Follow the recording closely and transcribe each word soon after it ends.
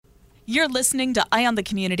You're listening to Eye on the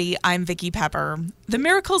Community. I'm Vicki Pepper. The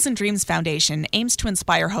Miracles and Dreams Foundation aims to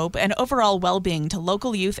inspire hope and overall well-being to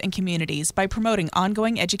local youth and communities by promoting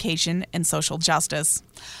ongoing education and social justice.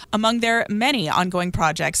 Among their many ongoing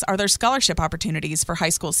projects are their scholarship opportunities for high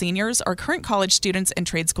school seniors or current college students and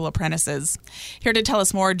trade school apprentices. Here to tell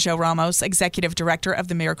us more, Joe Ramos, Executive Director of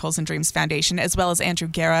the Miracles and Dreams Foundation, as well as Andrew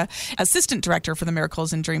Guerra, Assistant Director for the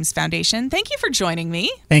Miracles and Dreams Foundation. Thank you for joining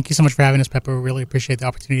me. Thank you so much for having us, Pepper. We really appreciate the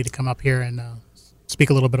opportunity to come up here and speak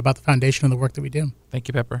a little bit about the foundation and the work that we do. Thank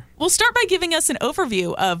you, Pepper. We'll start by giving us an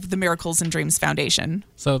overview of the Miracles and Dreams Foundation.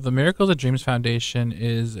 So the Miracles and Dreams Foundation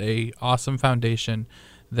is an awesome foundation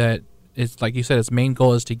that is, like you said, its main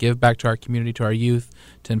goal is to give back to our community, to our youth,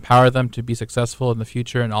 to empower them to be successful in the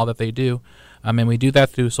future in all that they do. And we do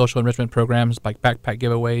that through social enrichment programs like backpack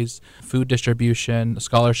giveaways, food distribution, a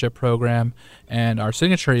scholarship program, and our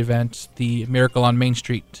signature event, the Miracle on Main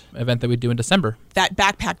Street event that we do in December. That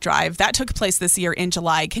backpack drive, that took place this year in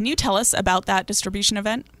July. Can you tell us about that distribution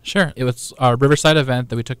event? Sure. It was our Riverside event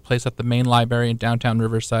that we took place at the main library in downtown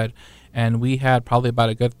Riverside. And we had probably about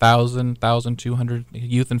a good 1,200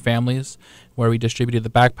 youth and families where we distributed the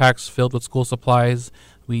backpacks filled with school supplies.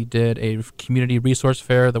 We did a community resource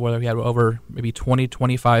fair where we had over maybe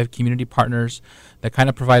 25 community partners that kind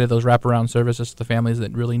of provided those wraparound services to the families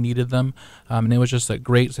that really needed them. And it was just a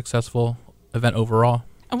great, successful event overall.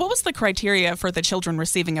 And what was the criteria for the children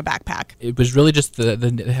receiving a backpack? It was really just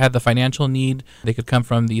they had the financial need. They could come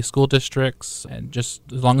from the school districts, and just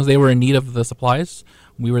as long as they were in need of the supplies,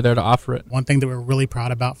 we were there to offer it. One thing that we're really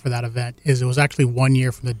proud about for that event is it was actually 1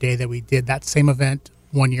 year from the day that we did that same event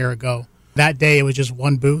 1 year ago. That day, it was just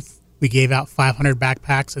one booth. We gave out 500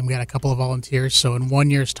 backpacks, and we had a couple of volunteers. So in 1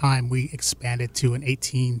 year's time, we expanded to an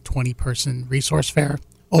 18, 20-person resource fair.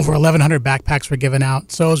 Over 1,100 backpacks were given out.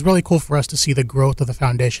 So it was really cool for us to see the growth of the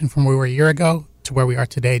foundation from where we were a year ago to where we are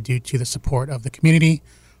today due to the support of the community,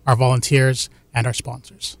 our volunteers, and our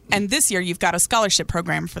sponsors. And this year, you've got a scholarship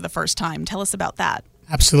program for the first time. Tell us about that.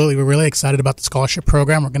 Absolutely. We're really excited about the scholarship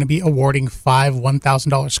program. We're going to be awarding 5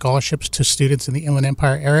 $1,000 scholarships to students in the Inland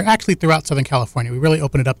Empire area, actually throughout Southern California. We really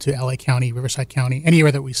open it up to LA County, Riverside County,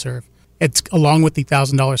 anywhere that we serve. It's along with the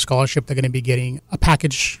 $1,000 scholarship, they're going to be getting a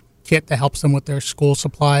package kit that helps them with their school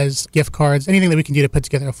supplies, gift cards, anything that we can do to put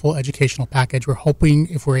together a full educational package. We're hoping,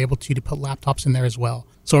 if we're able to put laptops in there as well.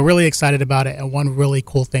 So we're really excited about it. And one really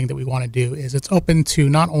cool thing that we want to do is it's open to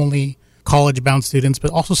not only college-bound students,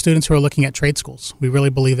 but also students who are looking at trade schools. We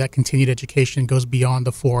really believe that continued education goes beyond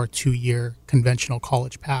the 2-year conventional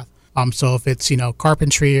college path. So if it's,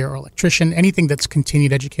 carpentry or electrician, anything that's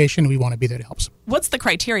continued education, we want to be there to help. What's the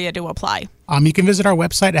criteria to apply? You can visit our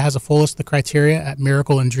website. It has a full list of the criteria at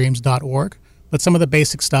miracleanddreams.org. But some of the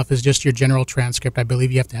basic stuff is just your general transcript. I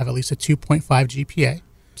believe you have to have at least a 2.5 GPA.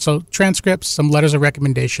 So transcripts, some letters of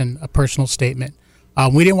recommendation, a personal statement.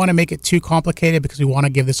 We didn't want to make it too complicated because we want to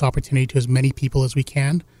give this opportunity to as many people as we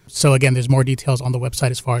can. So again, there's more details on the website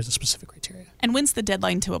as far as the specific criteria. And when's the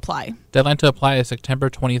deadline to apply? Deadline to apply is September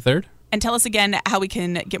 23rd. And tell us again how we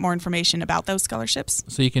can get more information about those scholarships.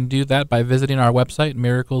 So you can do that by visiting our website,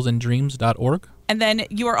 miraclesanddreams.org. And then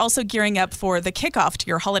you are also gearing up for the kickoff to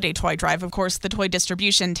your holiday toy drive. Of course, the toy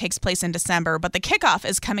distribution takes place in December, but the kickoff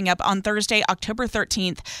is coming up on Thursday, October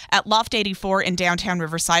 13th at Loft 84 in downtown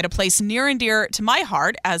Riverside, a place near and dear to my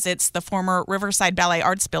heart as it's the former Riverside Ballet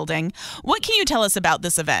Arts Building. What can you tell us about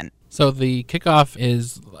this event? So the kickoff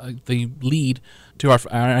is the lead to our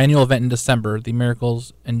annual event in December, the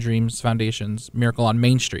Miracles and Dreams Foundation's Miracle on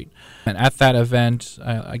Main Street. And at that event,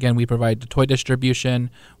 again, we provide the toy distribution.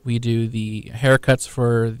 We do the haircuts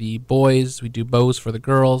for the boys. We do bows for the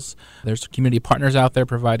girls. There's community partners out there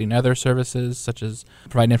providing other services, such as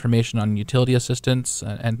providing information on utility assistance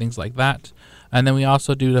and things like that. And then we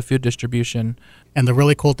also do the food distribution. And the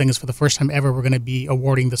really cool thing is for the first time ever, we're going to be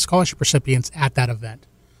awarding the scholarship recipients at that event.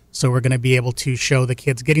 So we're going to be able to show the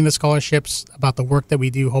kids getting the scholarships about the work that we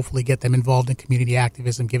do, hopefully get them involved in community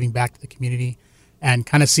activism, giving back to the community, and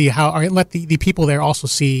kind of see how, or let the people there also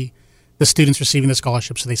see the students receiving the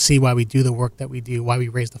scholarships so they see why we do the work that we do, why we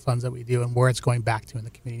raise the funds that we do, and where it's going back to in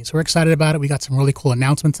the community. So we're excited about it. We got some really cool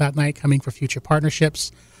announcements that night coming for future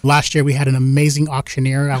partnerships. Last year we had an amazing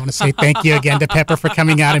auctioneer. I want to say thank you again to Pepper for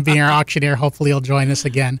coming out and being our auctioneer. Hopefully he'll join us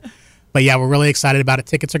again. But yeah, we're really excited about it.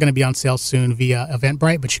 Tickets are going to be on sale soon via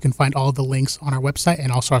Eventbrite, but you can find all of the links on our website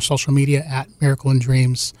and also our social media at Miracle and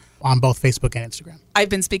Dreams on both Facebook and Instagram. I've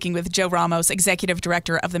been speaking with Joe Ramos, Executive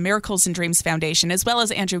Director of the Miracles and Dreams Foundation, as well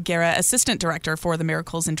as Andrew Guerra, Assistant Director for the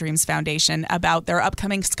Miracles and Dreams Foundation, about their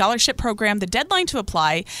upcoming scholarship program. The deadline to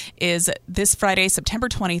apply is this Friday, September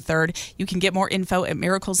 23rd. You can get more info at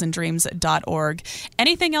miraclesanddreams.org.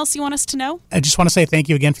 Anything else you want us to know? I just want to say thank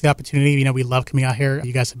you again for the opportunity. You know, we love coming out here.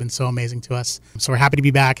 You guys have been so amazing to us. So we're happy to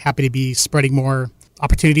be back, happy to be spreading more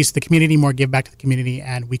opportunities to the community, more give back to the community,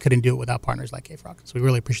 and we couldn't do it without partners like KFROC. So we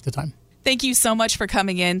really appreciate the time. Thank you so much for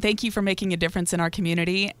coming in. Thank you for making a difference in our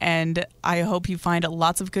community, and I hope you find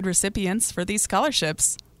lots of good recipients for these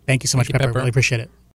scholarships. Thank you so much, Pepper. Really appreciate it.